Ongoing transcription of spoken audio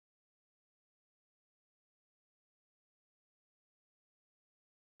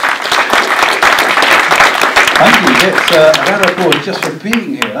get a round of applause just for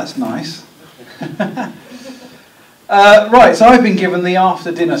being here. That's nice. Right, so I've been given the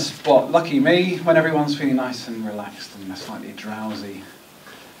after-dinner spot. Lucky me, when everyone's feeling nice and relaxed and slightly drowsy.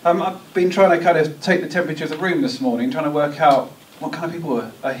 I've been trying to kind of take the temperature of the room this morning, trying to work out what kind of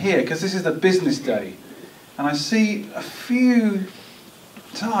people are here, because this is the business day. And I see a few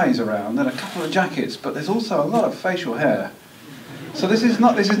ties around and a couple of jackets, but there's also a lot of facial hair. So this is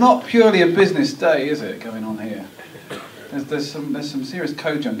not purely a business day, is it, going on here? There's some serious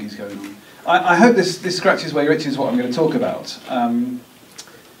code junkies going on. I hope this scratches where your itch is what I'm going to talk about.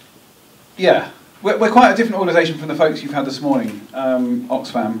 Yeah, we're quite a different organisation from the folks you've had this morning,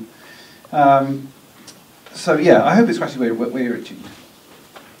 Oxfam. So yeah, I hope it scratches where you're itching.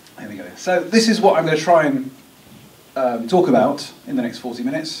 There we go. So this is what I'm going to try and talk about in the next 40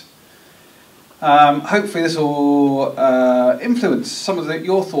 minutes. Hopefully this will influence some of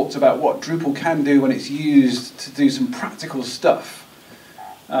your thoughts about what Drupal can do when it's used to do some practical stuff.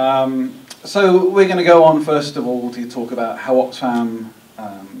 So we're going to go on first of all to talk about how Oxfam,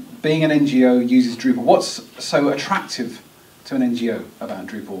 being an NGO, uses Drupal. What's so attractive to an NGO about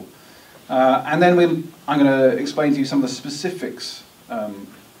Drupal? And then I'm going to explain to you some of the specifics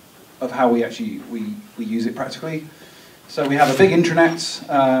of how we actually use it practically. So we have a big intranet,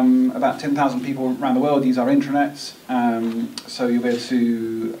 about 10,000 people around the world use our intranet, so you'll be able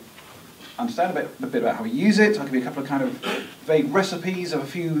to understand a bit about how we use it. I'll give you a couple of kind of vague recipes of a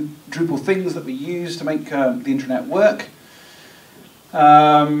few Drupal things that we use to make the intranet work.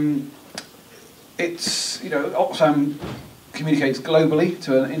 Oxfam communicates globally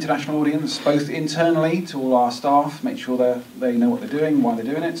to an international audience, both internally to all our staff, make sure they know what they're doing, why they're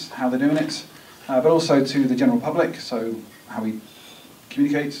doing it, how they're doing it. But also to the general public, so how we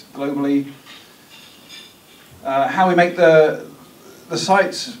communicate globally, how we make the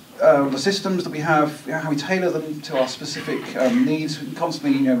sites, the systems that we have, how we tailor them to our specific needs.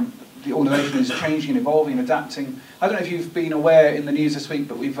 Constantly, the organisation is changing, evolving, adapting. I don't know if you've been aware in the news this week,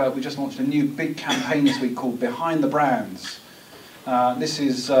 but we just launched a new big campaign this week called Behind the Brands. This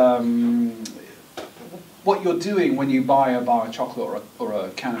is what you're doing when you buy a bar of chocolate or a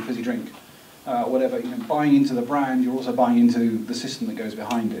can of fizzy drink. Whatever, buying into the brand, you're also buying into the system that goes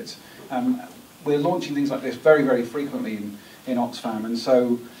behind it. We're launching things like this very, very frequently in Oxfam, and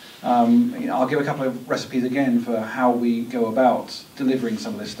so I'll give a couple of recipes again for how we go about delivering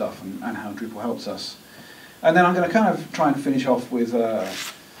some of this stuff and how Drupal helps us. And then I'm going to kind of try and finish off with the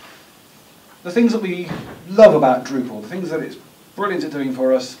things that we love about Drupal, the things that it's brilliant at doing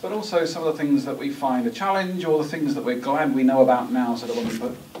for us, but also some of the things that we find a challenge, or the things that we're glad we know about now, so that when we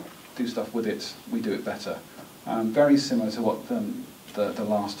do stuff with it, we do it better. Very similar to what the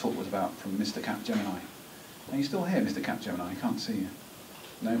last talk was about from Mr. Capgemini. Are you still here, Mr. Capgemini? I can't see you.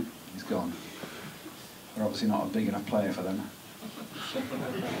 No? He's gone. We're obviously not a big enough player for them.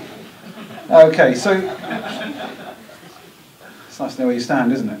 Okay, so it's nice to know where you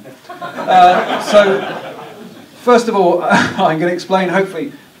stand, isn't it? So first of all, I'm going to explain,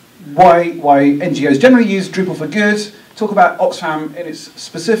 hopefully, why NGOs generally use Drupal for good. Talk about Oxfam in its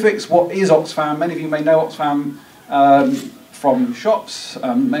specifics. What is Oxfam? Many of you may know Oxfam from shops.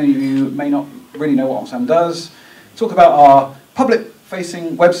 Many of you may not really know what Oxfam does. Talk about our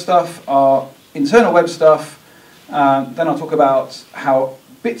public-facing web stuff, our internal web stuff. Then I'll talk about how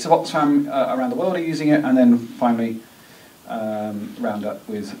bits of Oxfam around the world are using it, and then finally round up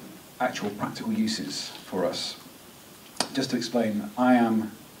with actual practical uses for us. Just to explain,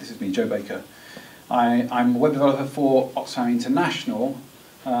 this is me, Joe Baker. I'm a web developer for Oxfam International,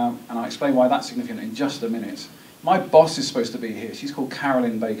 and I'll explain why that's significant in just a minute. My boss is supposed to be here. She's called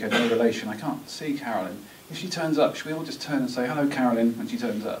Carolyn Baker, no relation. I can't see Carolyn. If she turns up, should we all just turn and say, hello, Carolyn, when she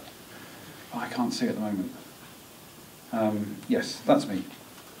turns up? Oh, I can't see at the moment. Yes, that's me.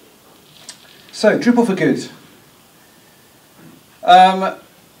 So, Drupal for good.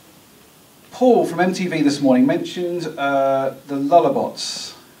 Paul from MTV this morning mentioned the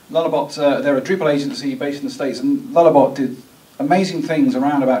Lullabots. Lullabot, they're a Drupal agency based in the States, and Lullabot did amazing things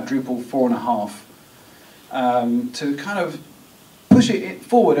around about Drupal 4.5 to kind of push it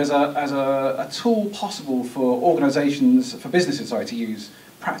forward as a tool possible for organisations, for businesses, sorry, to use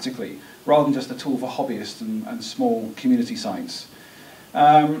practically, rather than just a tool for hobbyists and small community sites.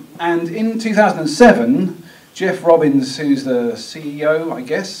 And in 2007, Jeff Robbins, who's the CEO, I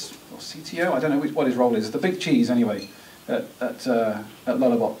guess, or CTO, I don't know what his role is, the big cheese anyway, at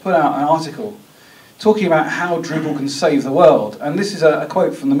Lullabot, put out an article talking about how Drupal can save the world. And this is a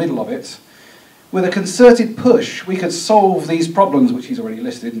quote from the middle of it. With a concerted push, we could solve these problems, which he's already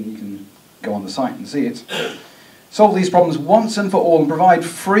listed, and you can go on the site and see it. solve these problems once and for all and provide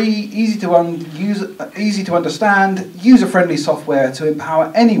free, easy to understand, user-friendly software to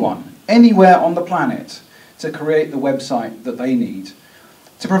empower anyone, anywhere on the planet, to create the website that they need,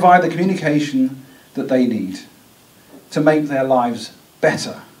 to provide the communication that they need, to make their lives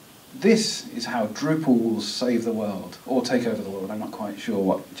better. This is how Drupal will save the world, or take over the world. I'm not quite sure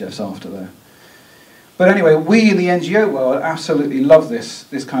what Jeff's after there. But anyway, we in the NGO world absolutely love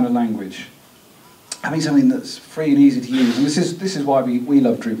this kind of language. Having something that's free and easy to use, and this is why we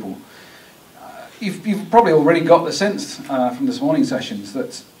love Drupal. You've probably already got the sense from this morning's sessions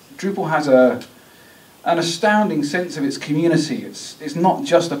that Drupal has an astounding sense of its community. It's not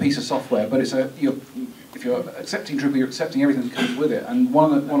just a piece of software, but if you're accepting Drupal, you're accepting everything that comes with it. And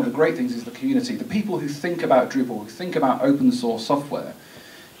one of the great things is the community. The people who think about Drupal, who think about open source software,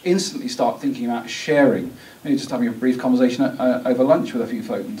 instantly start thinking about sharing. Maybe just having a brief conversation over lunch with a few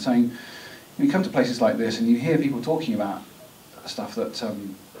folk and saying, you come to places like this and you hear people talking about stuff that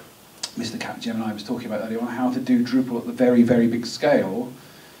Mr. Capgemini was talking about earlier on, how to do Drupal at the very, very big scale.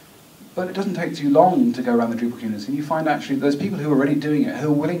 But it doesn't take too long to go around the Drupal community, and you find actually there's people who are already doing it, who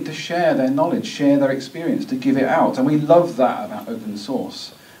are willing to share their knowledge, share their experience, to give it out. And we love that about open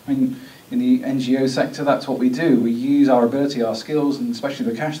source. I mean, in the NGO sector, that's what we do. We use our ability, our skills, and especially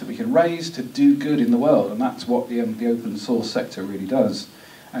the cash that we can raise to do good in the world, and that's what the open source sector really does.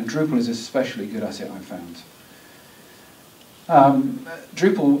 And Drupal is especially good at it, I've found.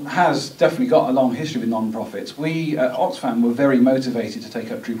 Drupal has definitely got a long history with non-profits. We at Oxfam were very motivated to take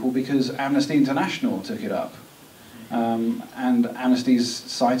up Drupal because Amnesty International took it up. And Amnesty's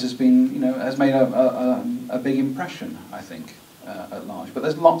site has been, has made a big impression, I think, at large. But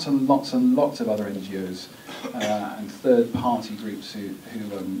there's lots and lots and lots of other NGOs and third-party groups who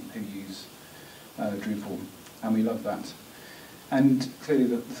use Drupal, and we love that. And clearly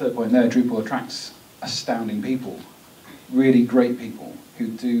the third point there, Drupal attracts astounding people, really great people who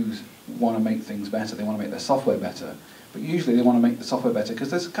do want to make things better. They want to make their software better. But usually they want to make the software better because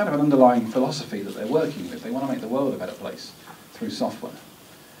there's kind of an underlying philosophy that they're working with. They want to make the world a better place through software.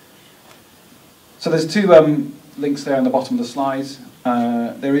 So there's two links there on the bottom of the slides.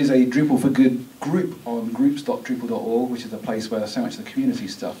 There is a Drupal for Good group on groups.drupal.org, which is a place where so much of the community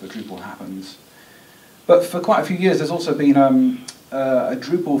stuff with Drupal happens. But for quite a few years, there's also been a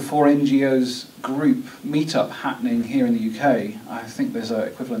Drupal for NGOs group meetup happening here in the UK. I think there's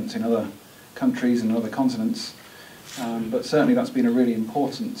equivalents in other countries and other continents. But certainly that's been a really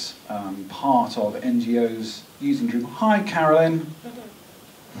important part of NGOs using Drupal. Hi, Carolyn.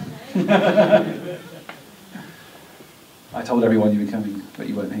 I told everyone you were coming, but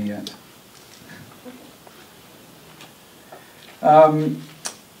you weren't here yet.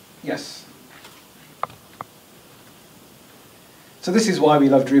 Yes. So this is why we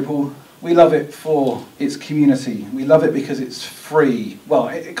love Drupal. We love it for its community. We love it because it's free. Well,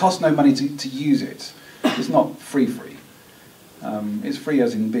 it costs no money to use it. It's not free. It's free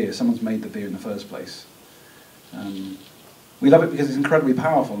as in beer. Someone's made the beer in the first place. We love it because it's incredibly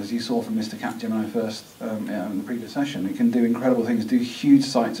powerful, as you saw from Mr. Capgemini first in the previous session. It can do incredible things, do huge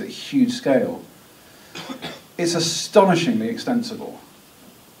sites at huge scale. It's astonishingly extensible.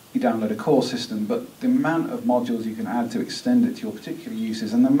 You download a core system, but the amount of modules you can add to extend it to your particular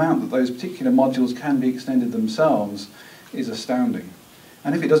uses and the amount that those particular modules can be extended themselves is astounding.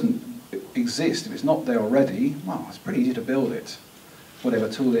 And if it doesn't exist, if it's not there already, well, it's pretty easy to build it, whatever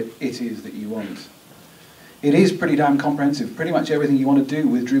tool it is that you want. It is pretty damn comprehensive. Pretty much everything you want to do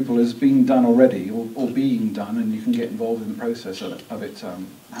with Drupal has been done already, or being done, and you can get involved in the process of it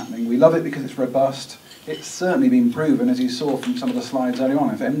happening. We love it because it's robust. It's certainly been proven, as you saw from some of the slides earlier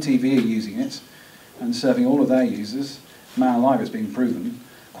on. If MTV are using it and serving all of their users, man alive, it's been proven,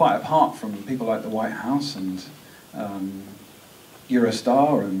 quite apart from people like the White House and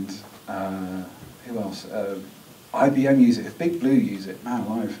Eurostar and who else? IBM use it. If Big Blue use it, man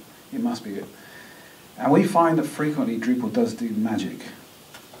alive, it must be it. And we find that frequently Drupal does do magic.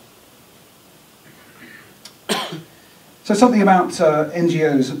 So something about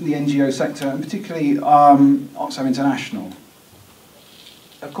NGOs, the NGO sector, and particularly Oxfam International.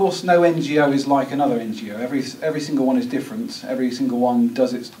 Of course, no NGO is like another NGO. Every single one is different. Every single one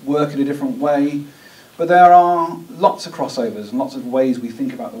does its work in a different way. But there are lots of crossovers and lots of ways we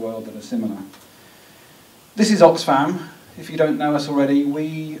think about the world that are similar. This is Oxfam. If you don't know us already,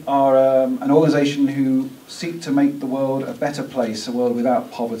 we are an organisation who seek to make the world a better place, a world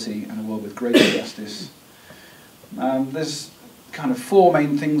without poverty and a world with greater justice. There's kind of four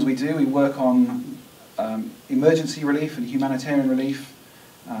main things we do. We work on emergency relief and humanitarian relief.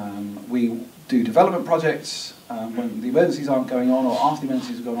 We do development projects when the emergencies aren't going on or after the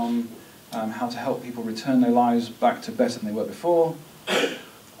emergencies have gone on. how to help people return their lives back to better than they were before.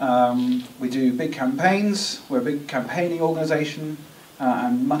 We do big campaigns. We're a big campaigning organisation,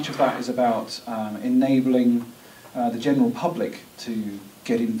 and much of that is about enabling the general public to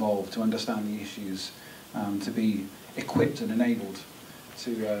get involved, to understand the issues, to be equipped and enabled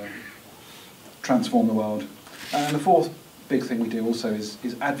to transform the world. And the fourth big thing we do also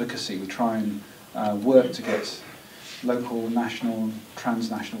is advocacy. We try and work to get local, national,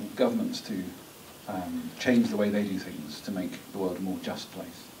 transnational governments to change the way they do things to make the world a more just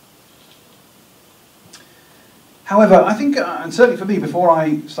place. However, I think, and certainly for me, before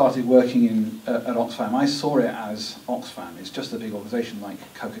I started working at Oxfam, I saw it as Oxfam. It's just a big organisation like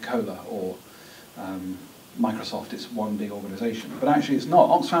Coca-Cola or Microsoft. It's one big organisation. But actually it's not.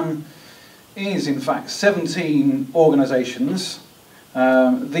 Oxfam is, in fact, 17 organisations.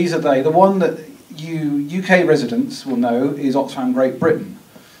 These are they. The one that you UK residents will know is Oxfam Great Britain.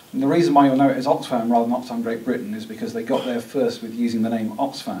 And the reason why you'll know it as Oxfam rather than Oxfam Great Britain is because they got there first with using the name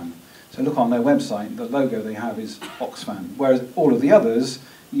Oxfam. So look on their website, the logo they have is Oxfam, whereas all of the others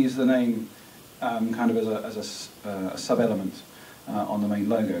use the name kind of as a sub-element on the main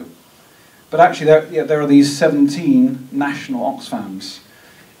logo. But actually there are these 17 national Oxfams.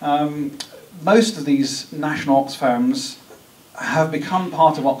 Most of these national Oxfams have become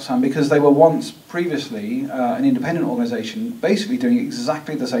part of Oxfam because they were once previously an independent organisation basically doing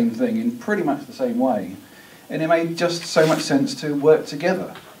exactly the same thing in pretty much the same way. And it made just so much sense to work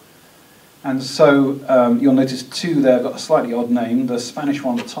together. And so you'll notice two there have got a slightly odd name. The Spanish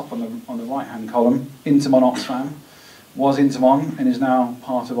one on the top on the right-hand column, Intermon Oxfam, was Intermon and is now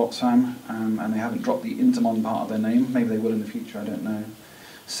part of Oxfam, and they haven't dropped the Intermon part of their name. Maybe they will in the future, I don't know.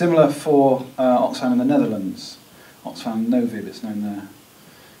 Similar for Oxfam in the Netherlands. Oxfam Novib, it's known there.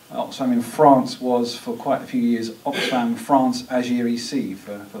 Oxfam in France was, for quite a few years, Oxfam France Agir ici,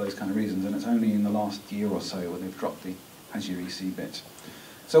 for those kind of reasons, and it's only in the last year or so where they've dropped the Agir ici bit.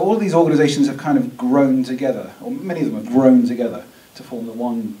 So all of these organisations have kind of grown together, or many of them have grown together to form the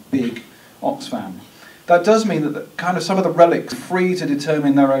one big Oxfam. That does mean that kind of some of the relics are free to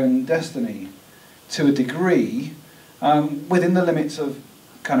determine their own destiny to a degree within the limits of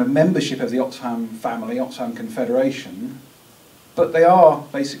kind of membership of the Oxfam family, Oxfam Confederation, but they are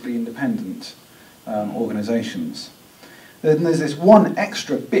basically independent organisations. Then there's this one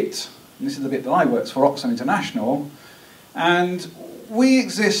extra bit, and this is the bit that I work for, Oxfam International, and we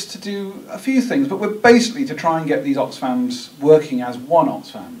exist to do a few things, but we're basically to try and get these Oxfams working as one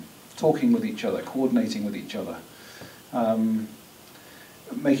Oxfam, talking with each other, coordinating with each other,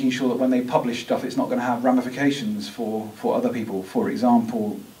 making sure that when they publish stuff it's not going to have ramifications for other people. For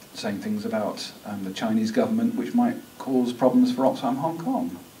example, saying things about the Chinese government which might cause problems for Oxfam Hong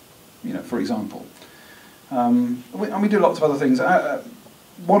Kong, you know, for example. And we do lots of other things.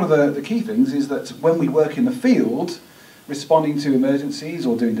 One of the key things is that when we work in the field, responding to emergencies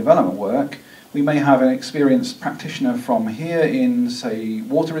or doing development work, we may have an experienced practitioner from here in, say,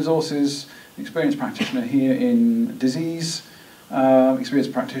 water resources, an experienced practitioner here in disease,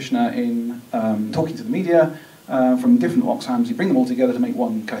 experienced practitioner in talking to the media, from different Oxfams. You bring them all together to make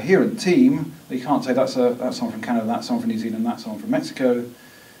one coherent team. You can't say that's someone from Canada, that's someone from New Zealand, that's someone from Mexico.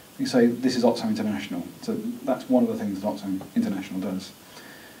 You say this is Oxfam International. So that's one of the things that Oxfam International does.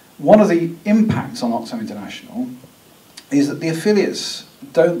 One of the impacts on Oxfam International is that the affiliates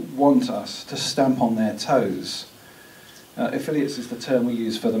don't want us to stamp on their toes. Affiliates is the term we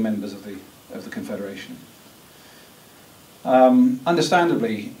use for the members of the Confederation.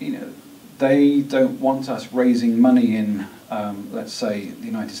 Understandably, you know, they don't want us raising money in, let's say, the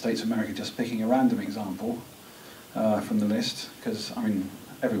United States of America, just picking a random example from the list, because, I mean,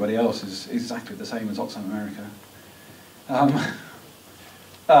 everybody else is exactly the same as Oxfam America.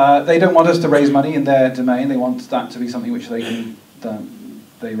 They don't want us to raise money in their domain. They want that to be something which they can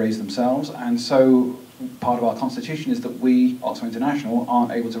they raise themselves. And so part of our constitution is that we, Oxfam International,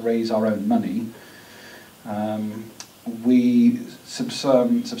 aren't able to raise our own money. We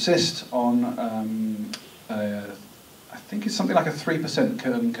subsist on, I think it's something like a 3%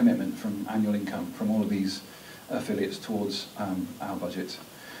 commitment from annual income from all of these affiliates towards our budget.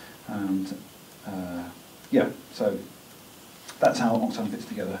 And yeah, so that's how Oxfam fits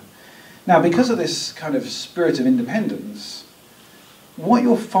together. Now, because of this kind of spirit of independence, what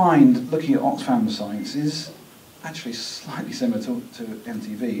you'll find looking at Oxfam sites is actually slightly similar to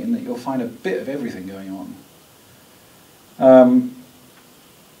MTV in that you'll find a bit of everything going on.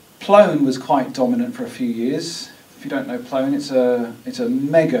 Plone was quite dominant for a few years. If you don't know Plone, it's a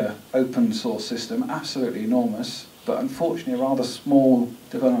mega open source system, absolutely enormous, but unfortunately a rather small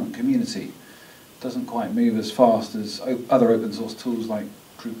development community. Doesn't quite move as fast as other open source tools like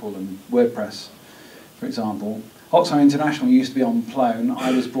Drupal and WordPress, for example. Oxfam International used to be on Plone.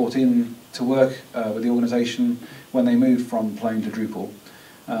 I was brought in to work with the organisation when they moved from Plone to Drupal.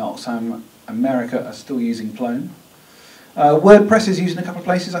 Oxfam America are still using Plone. WordPress is used in a couple of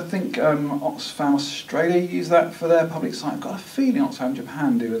places. I think Oxfam Australia use that for their public site. I've got a feeling Oxfam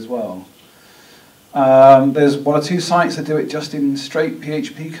Japan do as well. There's one or two sites that do it just in straight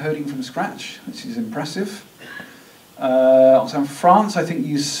PHP coding from scratch, which is impressive. Oxfam France, I think,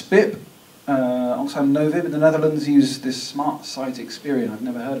 use SPIP. Oxfam Novib in the Netherlands use this Smart Site Experience. I've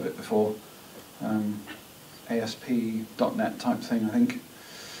never heard of it before. ASP.NET type thing, I think.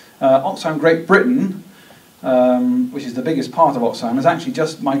 Oxfam Great Britain, which is the biggest part of Oxfam, has actually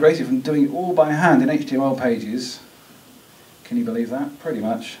just migrated from doing it all by hand in HTML pages. Can you believe that? Pretty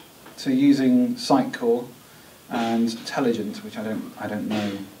much. To using Sitecore and Telligent, which I don't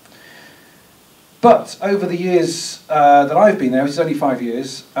know. But over the years that I've been there, which is only 5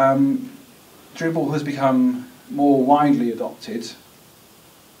 years, Drupal has become more widely adopted.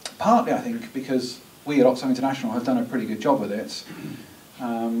 Partly, I think, because we at Oxfam International have done a pretty good job with it.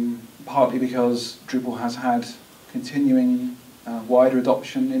 Partly because Drupal has had continuing wider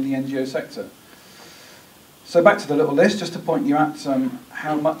adoption in the NGO sector. So back to the little list, just to point you at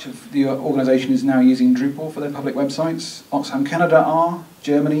how much of the organisation is now using Drupal for their public websites. Oxfam Canada are,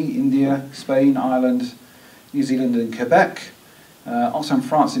 Germany, India, Spain, Ireland, New Zealand and Quebec. Oxfam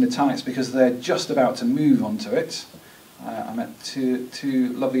France in italics because they're just about to move onto it. I met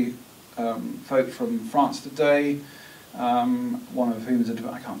two lovely folk from France today, one of whom is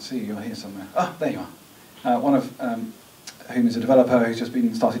I can't see you, you're here somewhere. Ah, there you are. One of whom is a developer who's just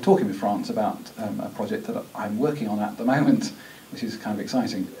started talking with France about a project that I'm working on at the moment, which is kind of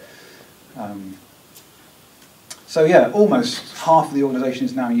exciting. So yeah, almost half of the organisation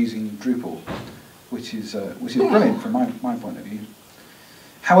is now using Drupal, which is brilliant from my point of view.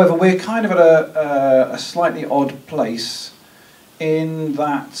 However, we're kind of at a slightly odd place in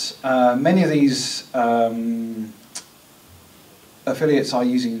that many of these affiliates are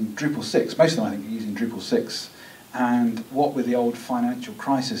using Drupal 6. Most of them, I think, are using Drupal 6. And what with the old financial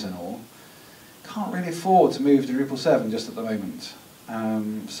crisis and all, can't really afford to move to Drupal 7 just at the moment.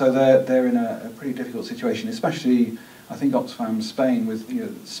 So they're in a pretty difficult situation, especially, I think, Oxfam Spain, with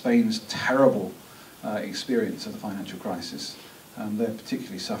Spain's terrible experience of the financial crisis. They're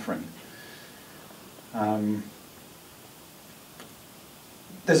particularly suffering.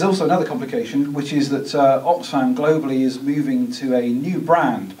 There's also another complication, which is that Oxfam globally is moving to a new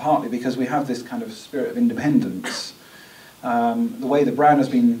brand, partly because we have this kind of spirit of independence. The way the brand has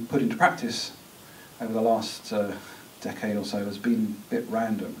been put into practice over the last decade or so has been a bit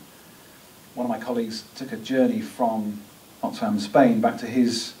random. One of my colleagues took a journey from Oxfam Spain back to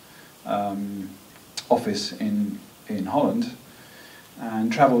his office in Holland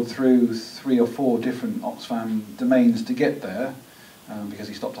and travelled through 3 or 4 different Oxfam domains to get there. Because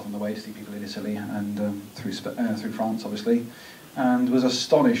he stopped off on the way to see people in Italy and through France, obviously, and was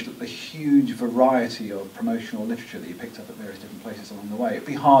astonished at the huge variety of promotional literature that he picked up at various different places along the way. It'd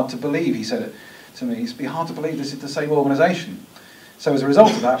be hard to believe, he said it to me, it'd be hard to believe this is the same organisation. So as a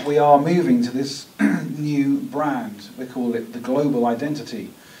result of that, we are moving to this new brand. We call it the Global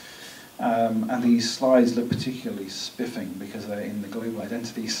Identity. And these slides look particularly spiffing because they're in the Global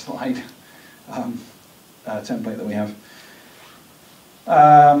Identity slide template that we have.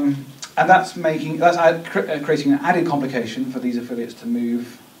 And that's creating an added complication for these affiliates to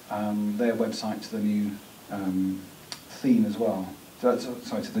move their website to the new theme as well.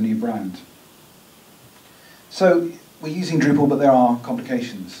 Sorry, to the new brand. So we're using Drupal, but there are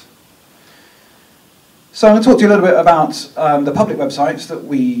complications. So I'm going to talk to you a little bit about the public websites that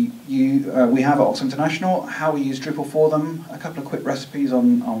we have at Oxfam International, how we use Drupal for them, a couple of quick recipes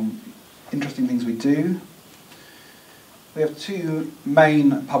on interesting things we do. We have 2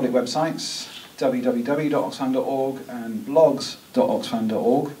 main public websites, www.oxfam.org and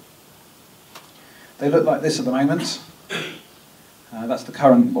blogs.oxfam.org. They look like this at the moment. That's the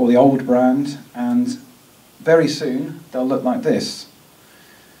current, or the old brand, and very soon they'll look like this.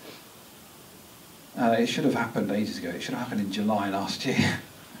 It should have happened ages ago. It should have happened in July last year.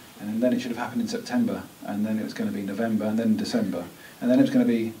 And then it should have happened in September. And then it was going to be November, and then December. And then it was going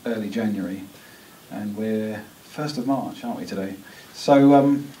to be early January. And we're 1st of March, aren't we, today?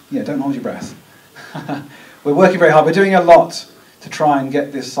 So, yeah, don't hold your breath. We're working very hard. We're doing a lot to try and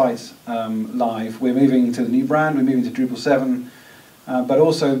get this site live. We're moving to the new brand. We're moving to Drupal 7. But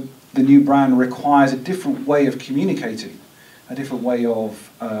also, the new brand requires a different way of communicating, a different way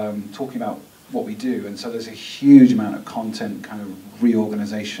of talking about what we do. And so there's a huge amount of content, kind of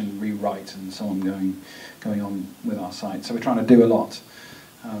reorganization, rewrite, and so on going on with our site. So we're trying to do a lot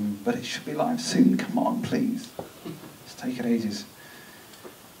but it should be live soon. Come on, please. It's taken ages.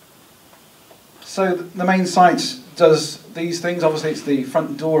 So the main site does these things. Obviously, it's the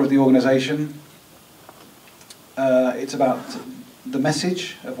front door of the organisation. It's about the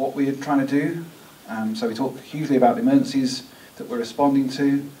message of what we're trying to do. So we talk hugely about the emergencies that we're responding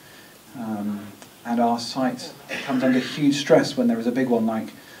to. And our site comes under huge stress when there is a big one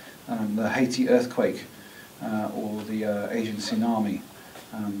like the Haiti earthquake or the Asian tsunami.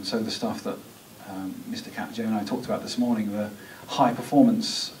 So the stuff that Mr. Cat, Joe and I talked about this morning, the high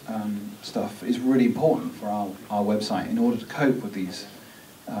performance stuff is really important for our website in order to cope with these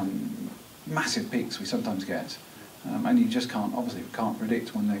massive peaks we sometimes get. And you just obviously can't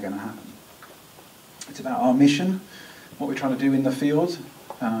predict when they're going to happen. It's about our mission, what we're trying to do in the field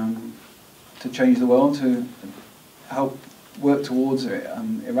to change the world, to help work towards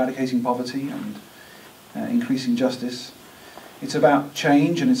eradicating poverty and increasing justice. It's about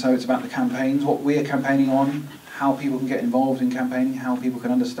change, and so it's about the campaigns, what we're campaigning on, how people can get involved in campaigning, how people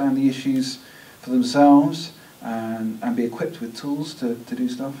can understand the issues for themselves and be equipped with tools to do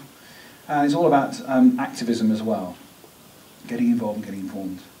stuff. And it's all about activism as well, getting involved and getting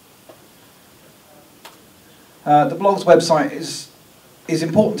informed. The blog's website is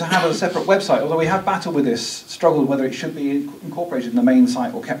important to have as a separate website, although we have battled with this, struggled whether it should be incorporated in the main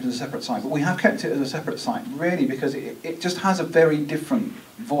site or kept as a separate site. But we have kept it as a separate site, really, because it just has a very different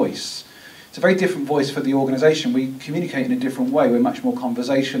voice. It's a very different voice for the organisation. We communicate in a different way. We're much more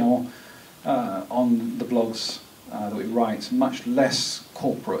conversational on the blogs that we write, much less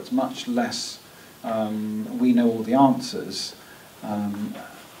corporate, much less we know all the answers.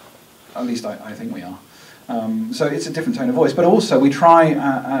 At least I think we are. So it's a different tone of voice, but also we try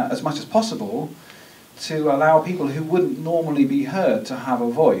as much as possible to allow people who wouldn't normally be heard to have a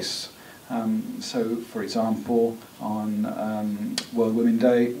voice. So, for example, on World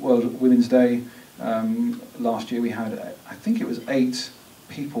Women's Day last year, we had, I think it was 8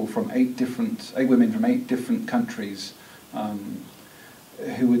 people from 8 women from 8 different countries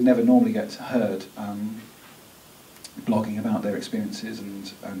who would never normally get heard, blogging about their experiences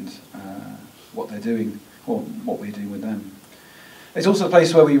and what they're doing, or what we're doing with them. It's also a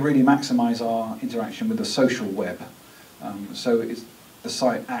place where we really maximise our interaction with the social web. So the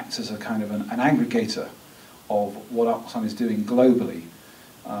site acts as a kind of an aggregator of what Oxfam is doing globally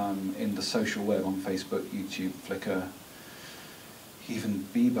in the social web on Facebook, YouTube, Flickr, even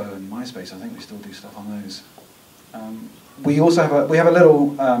Bebo and MySpace. I think we still do stuff on those. We also have a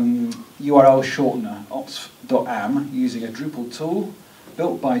little URL shortener, ops.am, using a Drupal tool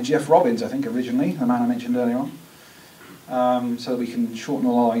built by Jeff Robbins, I think, originally, the man I mentioned earlier on, so that we can shorten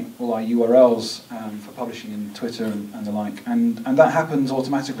all our URLs for publishing in Twitter and the like. And that happens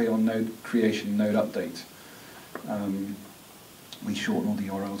automatically on node creation, node update. We shorten all the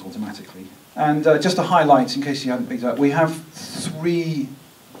URLs automatically. And just to highlight, in case you haven't picked up, we have 3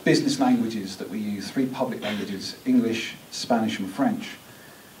 business languages that we use, 3 public languages, English, Spanish and French.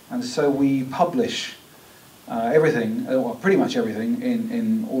 And so we publish everything, or pretty much everything,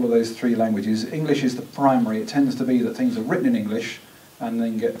 in all of those 3 languages. English is the primary. It tends to be that things are written in English and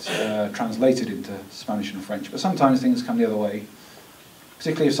then get translated into Spanish and French. But sometimes things come the other way,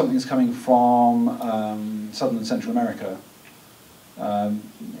 particularly if something's coming from Southern and Central America.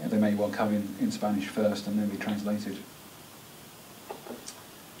 They may well come in Spanish first and then be translated.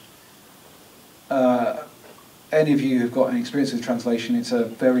 Any of you who've got any experience with translation, it's a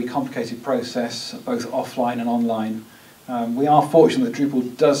very complicated process, both offline and online. We are fortunate that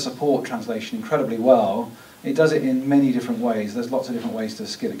Drupal does support translation incredibly well. It does it in many different ways. There's lots of different ways to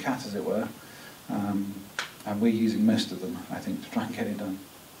skin a cat, as it were. And we're using most of them, I think, to try and get it done.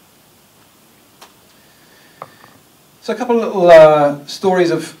 So a couple of little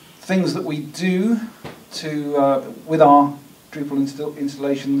stories of things that we do with our Drupal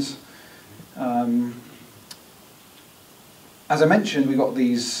installations. As I mentioned, we've got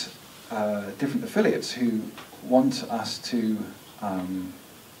these different affiliates who want us to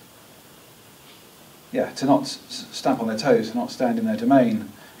not stamp on their toes, to not stand in their domain.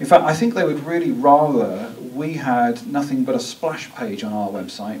 In fact, I think they would really rather we had nothing but a splash page on our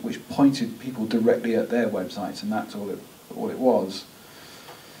website which pointed people directly at their websites, and that's all it was.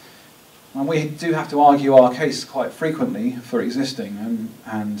 And we do have to argue our case quite frequently for existing,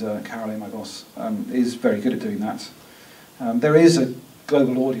 and Caroline, my boss, is very good at doing that. There is a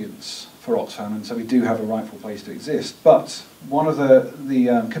global audience for Oxfam, and so we do have a rightful place to exist. But one of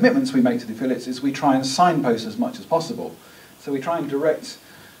the commitments we make to the affiliates is we try and signpost as much as possible. So we try and direct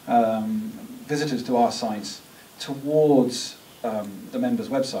visitors to our sites towards the members'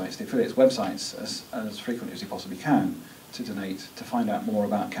 websites, the affiliates' websites, as frequently as we possibly can. to donate, to find out more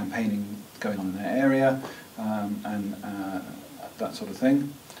about campaigning going on in their area, and that sort of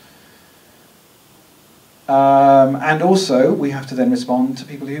thing. And also, we have to then respond to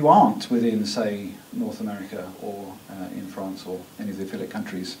people who aren't within, say, North America or in France or any of the affiliate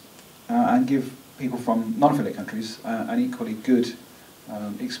countries, and give people from non-affiliate countries an equally good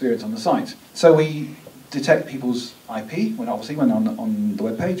experience on the site. So we detect people's IP, when obviously when on the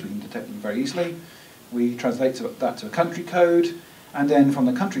web page we can detect them very easily. We translate that to a country code, and then from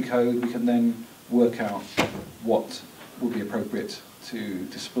the country code we can then work out what would be appropriate to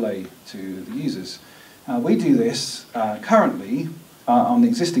display to the users. We do this currently on the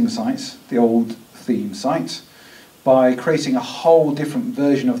existing sites, the old theme site, by creating a whole different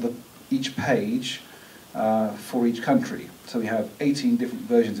version of each page for each country. So we have 18 different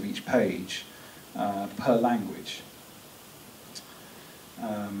versions of each page per language.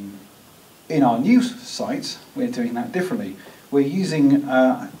 In our new site, we're doing that differently. We're using,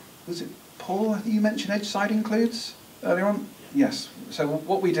 was it Paul, I think you mentioned edge side includes earlier on? Yes. So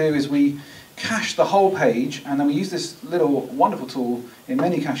what we do is we cache the whole page, and then we use this little wonderful tool in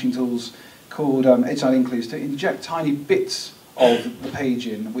many caching tools called edge side includes to inject tiny bits of the page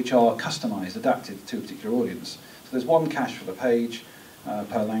in which are customized, adapted to a particular audience. So there's one cache for the page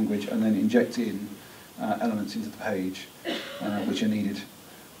per language, and then inject in elements into the page which are needed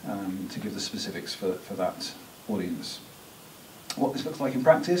to give the specifics for that audience. What this looks like in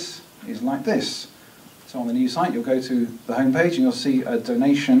practice is like this. So on the new site, you'll go to the home page and you'll see a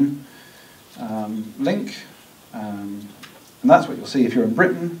donation link, and that's what you'll see if you're in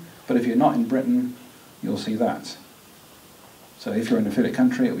Britain, but if you're not in Britain, you'll see that. So if you're in an affiliate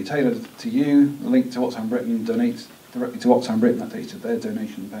country, it'll be tailored to you, the link to Oxfam Britain, donate directly to Oxfam Britain, that takes you to their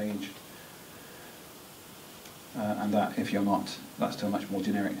donation page. And that, if you're not, that's to a much more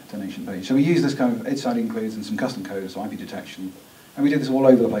generic donation page. So we use this kind of edge side includes and some custom codes, so IP detection. And we do this all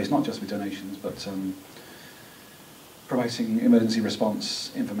over the place, not just with donations, but promoting emergency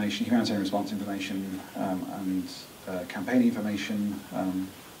response information, humanitarian response information, and campaign information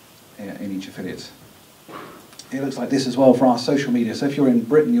in each affiliate. It looks like this as well for our social media. So if you're in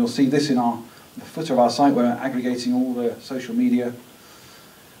Britain, you'll see this in the footer of our site. We're aggregating all the social media.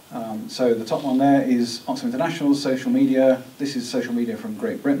 So the top one there is Oxfam International's social media. This is social media from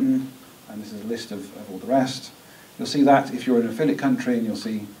Great Britain, and this is a list of all the rest. You'll see that if you're in an affiliate country, and you'll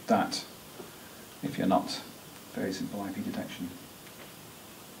see that if you're not. Very simple IP detection.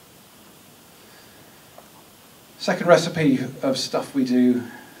 Second recipe of stuff we do.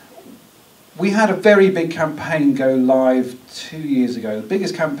 We had a very big campaign go live 2 years ago. The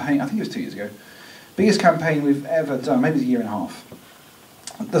biggest campaign, I think it was 2 years ago, biggest campaign we've ever done, maybe a year and a half.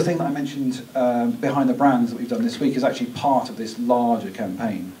 The thing that I mentioned behind the brands that we've done this week is actually part of this larger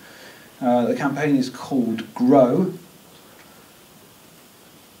campaign. The campaign is called Grow,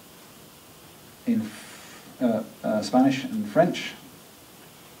 in Spanish and French,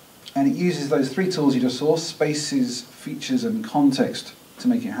 and it uses those three tools you just saw, spaces, features and context, to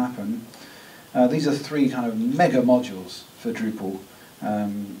make it happen. These are three kind of mega modules for Drupal.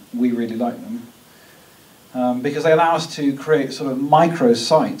 We really like them because they allow us to create sort of micro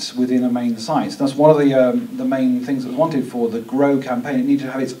sites within a main site. That's one of the main things that was wanted for the Grow campaign. It needed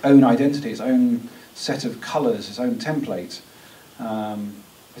to have its own identity, its own set of colours, its own template,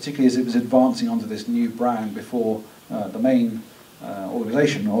 particularly as it was advancing onto this new brand before the main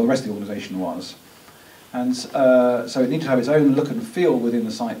organisation or the rest of the organisation was. And so it needed to have its own look and feel within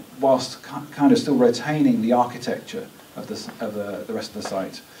the site, whilst kind of still retaining the architecture of the rest of the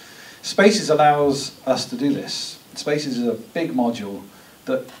site. Spaces allows us to do this. Spaces is a big module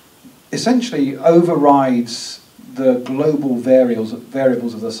that essentially overrides the global variables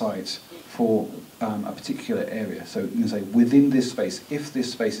of the site for a particular area. So you can say within this space, if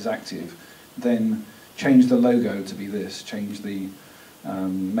this space is active, then change the logo to be this, change the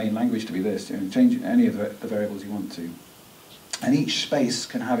main language to be this, change any of the variables you want to. And each space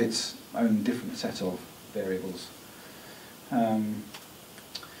can have its own different set of variables.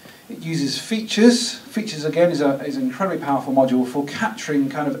 It uses features. Features, again, is an incredibly powerful module for capturing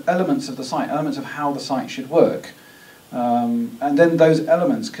kind of elements of the site, elements of how the site should work. And then those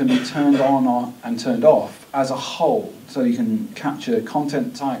elements can be turned on and turned off as a whole. So you can capture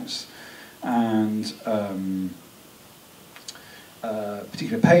content types and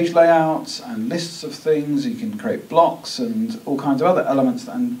particular page layouts and lists of things. You can create blocks and all kinds of other elements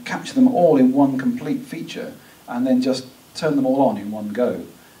and capture them all in one complete feature, and then just turn them all on in one go,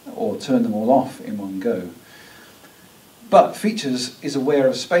 or turn them all off in one go. But features is aware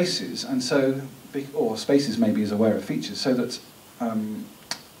of spaces, and so, or spaces maybe is aware of features, so that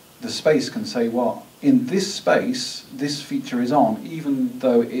the space can say, well, in this space, this feature is on, even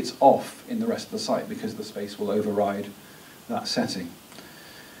though it's off in the rest of the site, because the space will override that setting.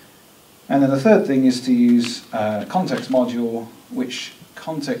 And then the third thing is to use context module, which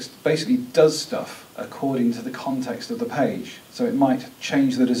context basically does stuff according to the context of the page. So it might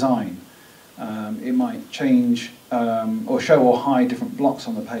change the design. It might change or show or hide different blocks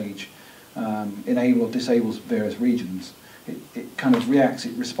on the page, enable or disables various regions. It kind of reacts,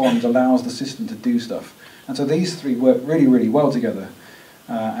 it responds, allows the system to do stuff. And so these three work really, really well together.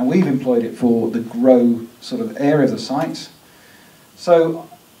 And we've employed it for the grow sort of area of the site. So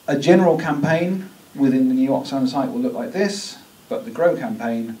a general campaign within the new Oxfam site will look like this, but the grow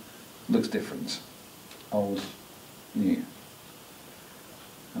campaign looks different. Old, new.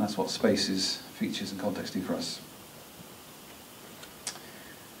 And that's what spaces, features and context do for us.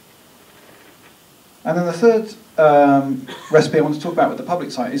 And then the third recipe I want to talk about with the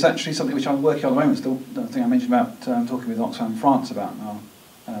public site is actually something which I'm working on at the moment. Still, the thing I mentioned about talking with Oxfam France about, our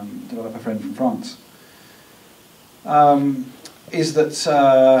developer friend from France, is that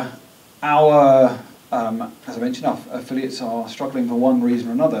our, as I mentioned, our affiliates are struggling for one reason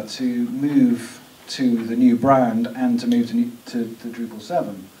or another to move to the new brand and to move to Drupal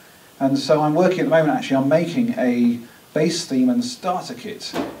 7. And so I'm working at the moment actually on making a base theme and starter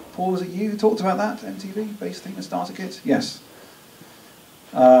kit. Paul, was it you who talked about that, MTV? Base theme and starter kit? Yes.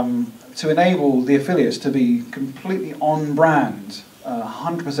 To enable the affiliates to be completely on brand,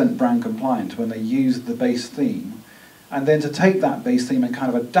 100% brand compliant when they use the base theme, and then to take that base theme and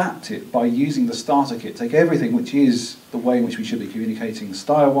kind of adapt it by using the starter kit, take everything which is the way in which we should be communicating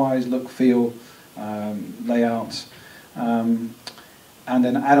style-wise, look, feel, layout, and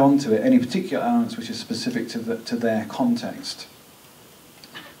then add on to it any particular elements which are specific to their context.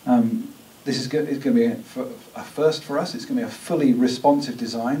 This is going to be a first for us. It's going to be a fully responsive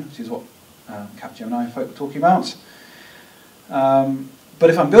design, which is what Capgemini folk were talking about. But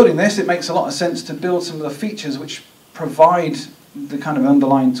if I'm building this, it makes a lot of sense to build some of the features which provide the kind of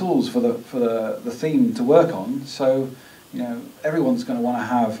underlying tools for the theme to work on. So, you know, everyone's going to want to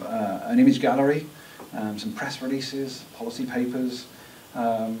have an image gallery, some press releases, policy papers.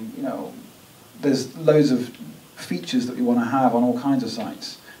 You know, there's loads of features that we want to have on all kinds of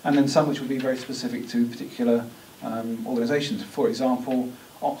sites, and then some which will be very specific to particular organisations. For example,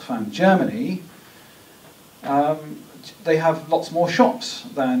 Oxfam Germany, they have lots more shops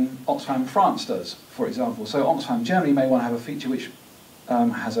than Oxfam France does, for example. So Oxfam Germany may want to have a feature which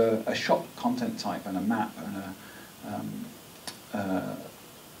has a shop content type and a map and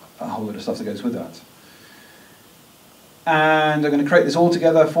a whole lot of stuff that goes with that. And I'm going to create this all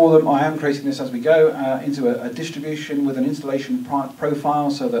together for them. I am creating this as we go into a distribution with an installation profile,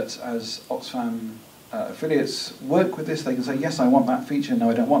 so that as Oxfam affiliates work with this, they can say, yes, I want that feature,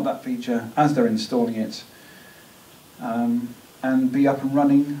 no, I don't want that feature, as they're installing it, and be up and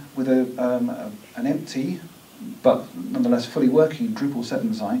running with an empty, but nonetheless fully working Drupal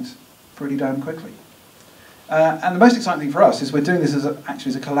 7 site pretty damn quickly. And the most exciting thing for us is we're doing this actually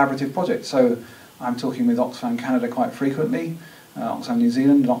as a collaborative project. So I'm talking with Oxfam Canada quite frequently. Oxfam New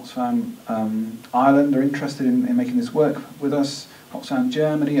Zealand and Oxfam Ireland are interested in making this work with us. Oxfam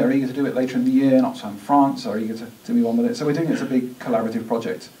Germany are eager to do it later in the year, and Oxfam France are eager to move on with it. So we're doing it as a big collaborative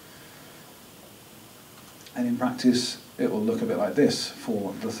project. And in practice, it will look a bit like this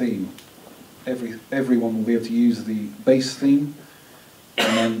for the theme. Everyone will be able to use the base theme,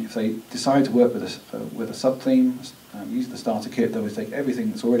 and then if they decide to work with a sub-theme, use the starter kit, they'll take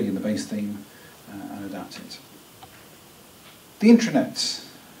everything that's already in the base theme and adapt it. The intranet.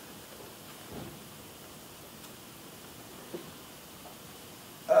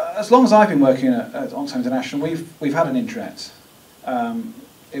 As long as I've been working at Oxfam International, we've had an intranet.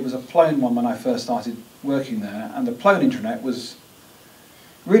 It was a Plone one when I first started working there, and the Plone intranet was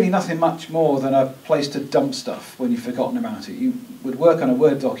really nothing much more than a place to dump stuff when you've forgotten about it. You would work on a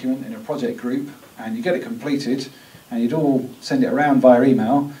Word document in a project group, and you get it completed, and you'd all send it around via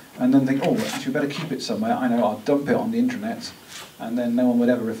email, and then think, oh, actually we better keep it somewhere. I know, I'll dump it on the intranet, and then no one would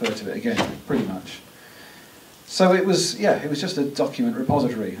ever refer to it again, pretty much. So it was, yeah, it was just a document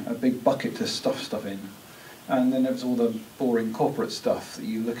repository, a big bucket to stuff stuff in. And then there was all the boring corporate stuff that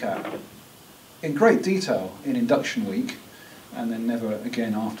you look at in great detail in induction week, and then never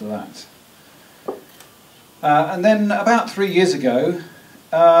again after that. And then about 3 years ago,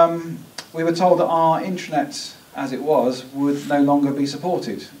 we were told that our intranet, as it was, would no longer be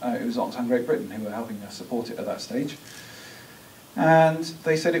supported. It was Oxfam Great Britain who were helping us support it at that stage. And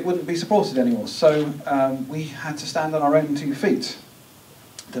they said it wouldn't be supported anymore. So we had to stand on our own 2 feet,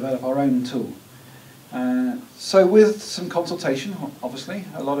 develop our own tool. So with some consultation, obviously,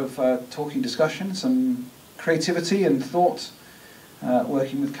 a lot of talking discussion, some creativity and thought,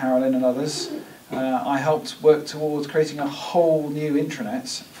 working with Carolyn and others, I helped work towards creating a whole new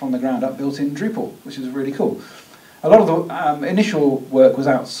intranet from the ground up, built in Drupal, which is really cool. A lot of the initial work was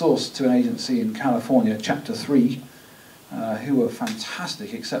outsourced to an agency in California, Chapter 3, who were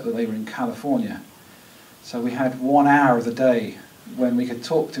fantastic, except that they were in California. So we had 1 hour of the day when we could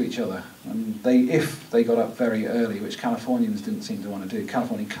talk to each other, and if they got up very early, which Californians didn't seem to want to do,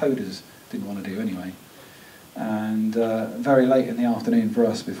 Californian coders didn't want to do anyway, and very late in the afternoon for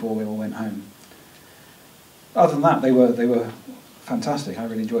us before we all went home. Other than that, they were fantastic. I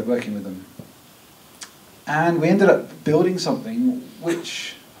really enjoyed working with them. And we ended up building something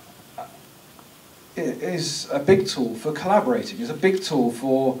which is a big tool for collaborating. It's a big tool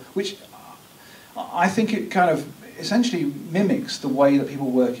for which I think it kind of essentially mimics the way that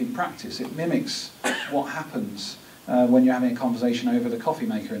people work in practice. It mimics what happens when you're having a conversation over the coffee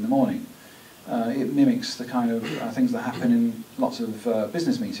maker in the morning. It mimics the kind of things that happen in lots of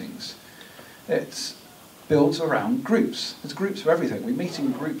business meetings. It's built around groups. There's groups for everything. We meet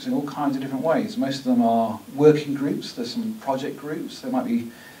in groups in all kinds of different ways. Most of them are working groups. There's some project groups. There might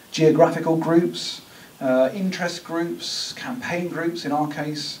be geographical groups, interest groups, campaign groups in our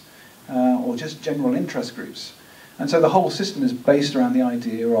case, or just general interest groups. And so the whole system is based around the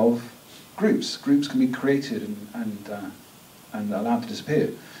idea of groups. Groups can be created and allowed to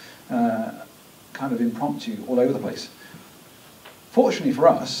disappear, kind of impromptu all over the place. Fortunately for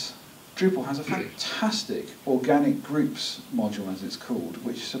us, Drupal has a fantastic organic groups module, as it's called,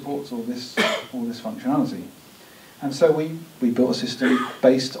 which supports all this functionality. And so we built a system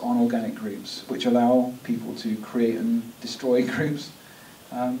based on organic groups, which allow people to create and destroy groups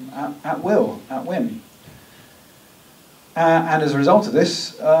at will, at whim. And as a result of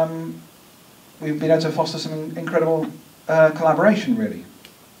this, we've been able to foster some incredible collaboration, really.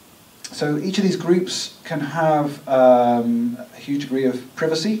 So each of these groups can have a huge degree of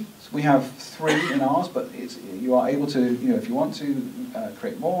privacy. So we have 3 in ours, but you are able to, if you want to,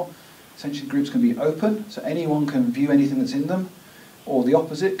 create more. Essentially, groups can be open, so anyone can view anything that's in them, or the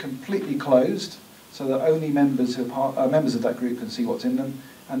opposite, completely closed, so that only members who are members of that group can see what's in them,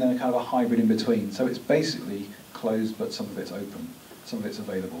 and then a kind of a hybrid in between. So it's basically closed, but some of it's open, some of it's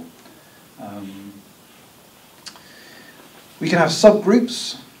available. We can have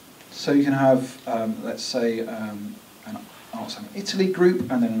subgroups, so you can have, let's say, an Oxfam Italy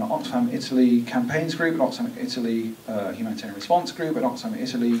group, and then an Oxfam Italy campaigns group, an Oxfam Italy humanitarian response group, an Oxfam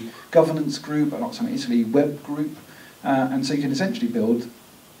Italy governance group, an Oxfam Italy web group, and so you can essentially build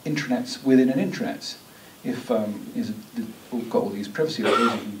intranets within an intranet. If we've got all these privacy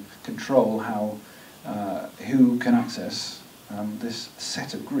levels, you can control how who can access this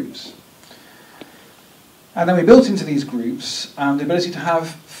set of groups. And then we built into these groups the ability to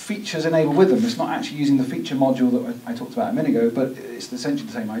have features enabled with them. It's not actually using the feature module that I talked about a minute ago, but it's essentially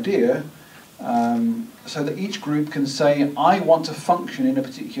the same idea, so that each group can say, I want to function in a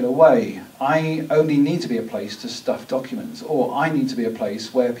particular way. I only need to be a place to stuff documents, or I need to be a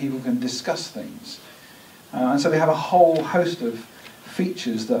place where people can discuss things. And so they have a whole host of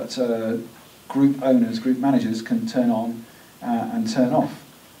features that group owners, group managers can turn on and turn off.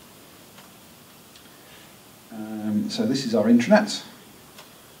 So this is our intranet.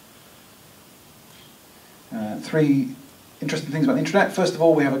 3 interesting things about the intranet. First of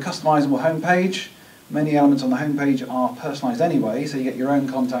all, we have a customizable homepage. Many elements on the homepage are personalized anyway, so you get your own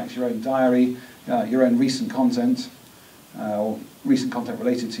contacts, your own diary, your own recent content, or recent content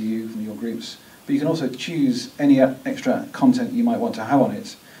related to you from your groups. But you can also choose any extra content you might want to have on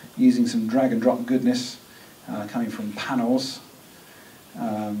it, using some drag and drop goodness coming from panels.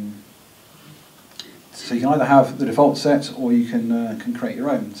 So you can either have the default set, or you can create your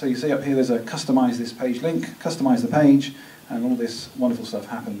own. So you see up here there's a customize this page link, customize the page, and all this wonderful stuff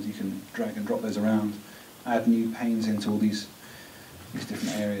happens. You can drag and drop those around, add new panes into all these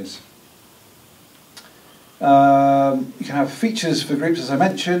different areas. You can have features for groups, as I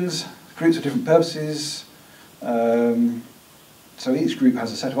mentioned, groups for different purposes. So each group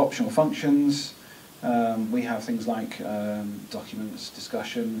has a set of optional functions. We have things like documents,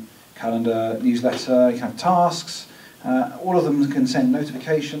 discussion, calendar, newsletter. You can have tasks. All of them can send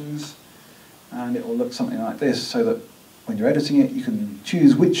notifications, and it will look something like this, so that when you're editing it, you can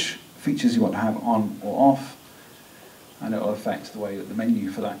choose which features you want to have on or off, and it will affect the way that the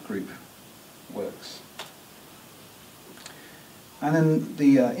menu for that group works. And then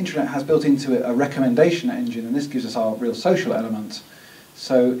the intranet has built into it a recommendation engine, and this gives us our real social element.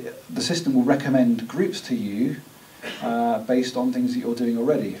 So the system will recommend groups to you based on things that you're doing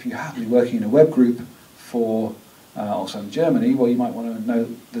already. If you happen to be working in a web group, for Oxfam Germany, well, you might want to know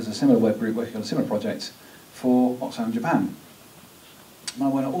there's a similar web group working on a similar project for Oxfam Japan. You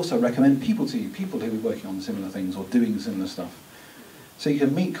might want to also recommend people to you, people who are working on similar things or doing similar stuff. So you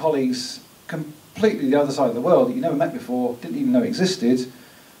can meet colleagues completely the other side of the world that you never met before, didn't even know existed,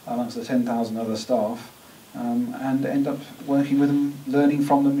 amongst the 10,000 other staff, and end up working with them, learning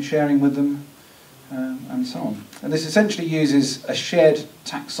from them, sharing with them, and so on. And this essentially uses a shared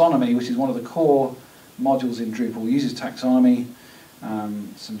taxonomy, which is one of the core modules in Drupal. It uses taxonomy,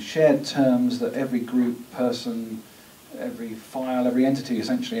 some shared terms that every group, person, every file, every entity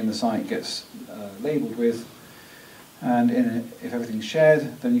essentially in the site gets labelled with. And if everything's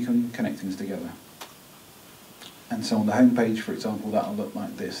shared, then you can connect things together. And so on the home page, for example, that'll look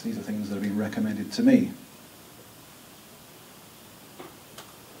like this. These are things that have been recommended to me.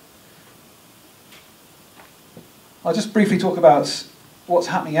 I'll just briefly talk about what's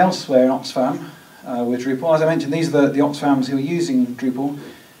happening elsewhere in Oxfam with Drupal. As I mentioned, these are the Oxfams who are using Drupal.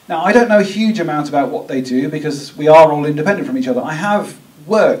 Now, I don't know a huge amount about what they do because we are all independent from each other. I have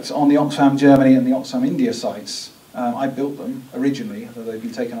worked on the Oxfam Germany and the Oxfam India sites. I built them originally, although they've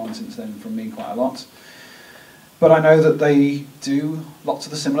been taken on since then from me quite a lot. But I know that they do lots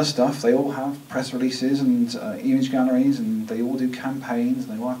of the similar stuff. They all have press releases and image galleries, and they all do campaigns,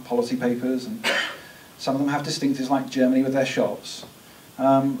 and they all have policy papers, and some of them have distinctives like Germany with their shops.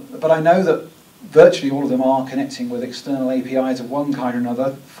 But I know that virtually all of them are connecting with external APIs of one kind or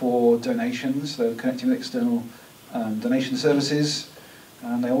another for donations. They're connecting with external donation services,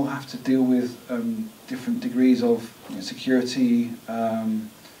 and they all have to deal with different degrees of security,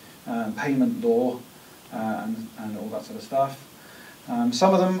 payment law, and all that sort of stuff.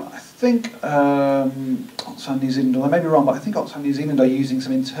 Some of them, I think, Oxfam New Zealand, or I may be wrong, but I think Oxfam New Zealand are using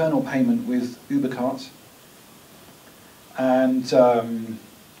some internal payment with Ubercart. And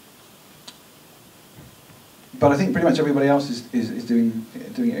but I think pretty much everybody else is doing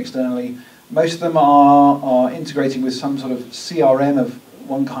it externally. Most of them are integrating with some sort of CRM of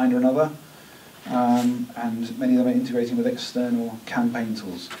one kind or another, and many of them are integrating with external campaign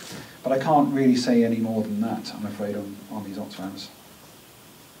tools. But I can't really say any more than that, I'm afraid, on these Oxfams.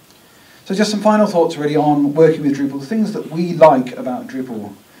 So just some final thoughts really on working with Drupal, the things that we like about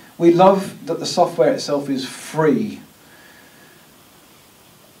Drupal. We love that the software itself is free.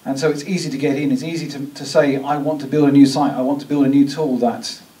 And so it's easy to get in, it's easy to say, I want to build a new site, I want to build a new tool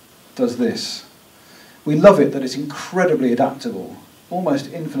that does this. We love it that it's incredibly adaptable,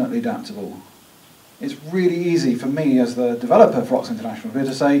 almost infinitely adaptable. It's really easy for me as the developer for Oxfam International to be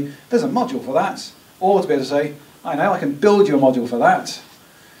able to say, there's a module for that, or to be able to say, I know, I can build you a module for that.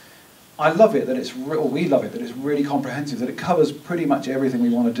 I love it that it's, or we love it that it's really comprehensive, that it covers pretty much everything we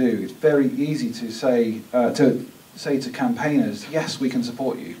want to do. It's very easy to say to campaigners, yes, we can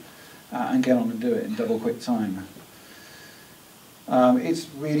support you, and get on and do it in double quick time. It's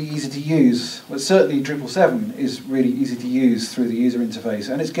really easy to use. Well, certainly Drupal 7 is really easy to use through the user interface,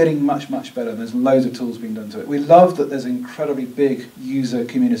 and it's getting much, much better. There's loads of tools being done to it. We love that there's an incredibly big user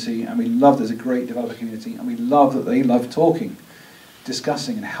community, and we love there's a great developer community, and we love that they love talking,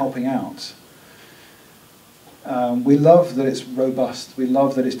 discussing and helping out. We love that it's robust, we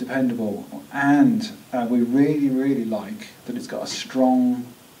love that it's dependable, and we really, really like that it's got a strong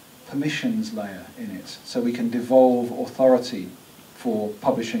permissions layer in it, so we can devolve authority for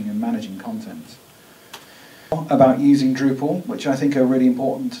publishing and managing content. About using Drupal, which I think are really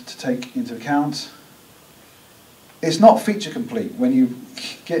important to take into account. It's not feature complete. When you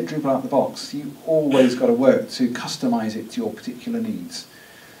get Drupal out of the box, you've always got to work to customize it to your particular needs.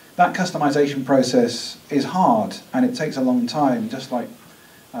 That customization process is hard, and it takes a long time, just like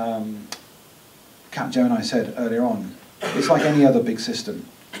Capgemini said earlier on. It's like any other big system.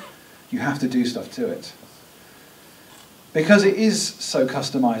 You have to do stuff to it. Because it is so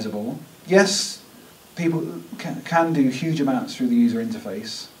customizable, yes, people can do huge amounts through the user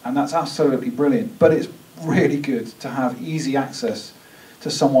interface, and that's absolutely brilliant, but it's really good to have easy access to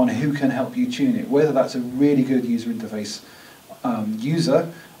someone who can help you tune it, whether that's a really good user interface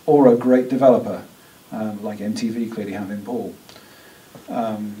user or a great developer, like MTV clearly have in Paul.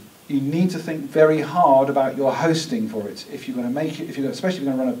 You need to think very hard about your hosting for it. If you're going to make it, especially if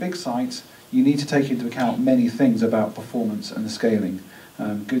you're going to run a big site, you need to take into account many things about performance and scaling,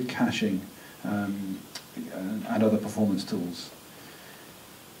 good caching, and other performance tools.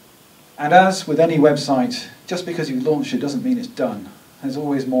 And as with any website, just because you launch it doesn't mean it's done. There's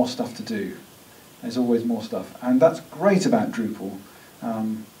always more stuff to do. There's always more stuff. And that's great about Drupal.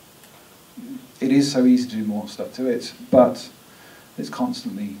 It is so easy to do more stuff to it, but it's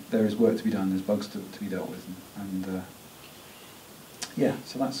constantly, there is work to be done, there's bugs to be dealt with, and yeah,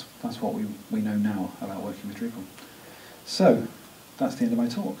 so that's what we know now about working with Drupal. So that's the end of my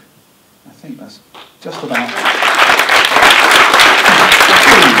talk. I think that's just about.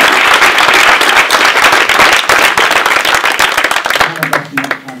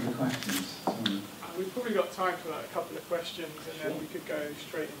 We've probably got time for like a couple of questions, and then we could go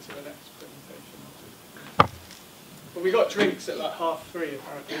straight into the next presentation. But we got drinks at like 3:30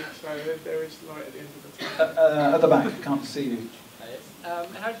 apparently, so there is light at the end of the tunnel. At the back, I can't see you.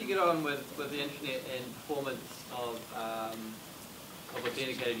 How did you get on with the internet and performance of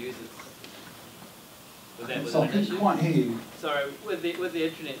authenticated users? Was that So I an couldn't issue? quite hear you. Sorry, with the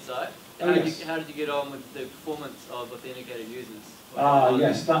intranet side, Oh, yes. how did you get on with the performance of authenticated users?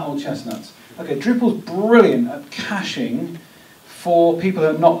 Yes, that old chestnut. Okay, Drupal's brilliant at caching for people who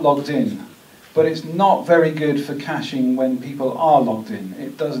are not logged in, but it's not very good for caching when people are logged in.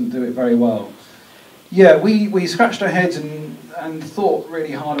 It doesn't do it very well. Yeah, we scratched our heads and thought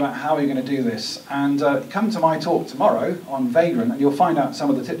really hard about how we're going to do this. And come to my talk tomorrow on Vagrant, and you'll find out some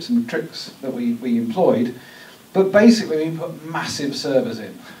of the tips and tricks that we employed. But basically, we put massive servers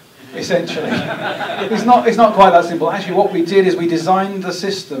in. Essentially, it's not quite that simple. Actually, what we did is we designed the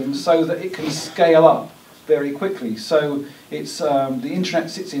system so that it can scale up very quickly. So it's the internet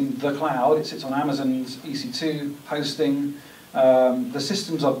sits in the cloud. It sits on Amazon's EC2 hosting. The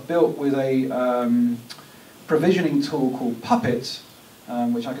systems are built with a provisioning tool called Puppet,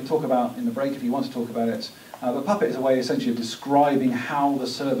 which I can talk about in the break if you want to talk about it. But Puppet is a way essentially of describing how the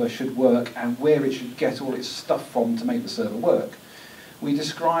server should work and where it should get all its stuff from to make the server work. We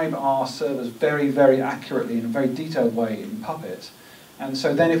describe our servers very, very accurately in a very detailed way in Puppet. And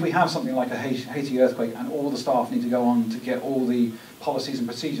so then if we have something like a Haiti earthquake and all the staff need to go on to get all the policies and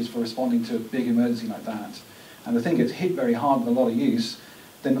procedures for responding to a big emergency like that, and the thing gets hit very hard with a lot of use,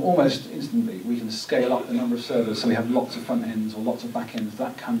 then almost instantly we can scale up the number of servers so we have lots of front ends or lots of back ends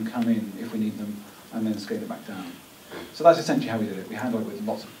that can come in if we need them, and then scale it back down. So that's essentially how we did it. We handled it with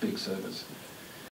lots of big servers.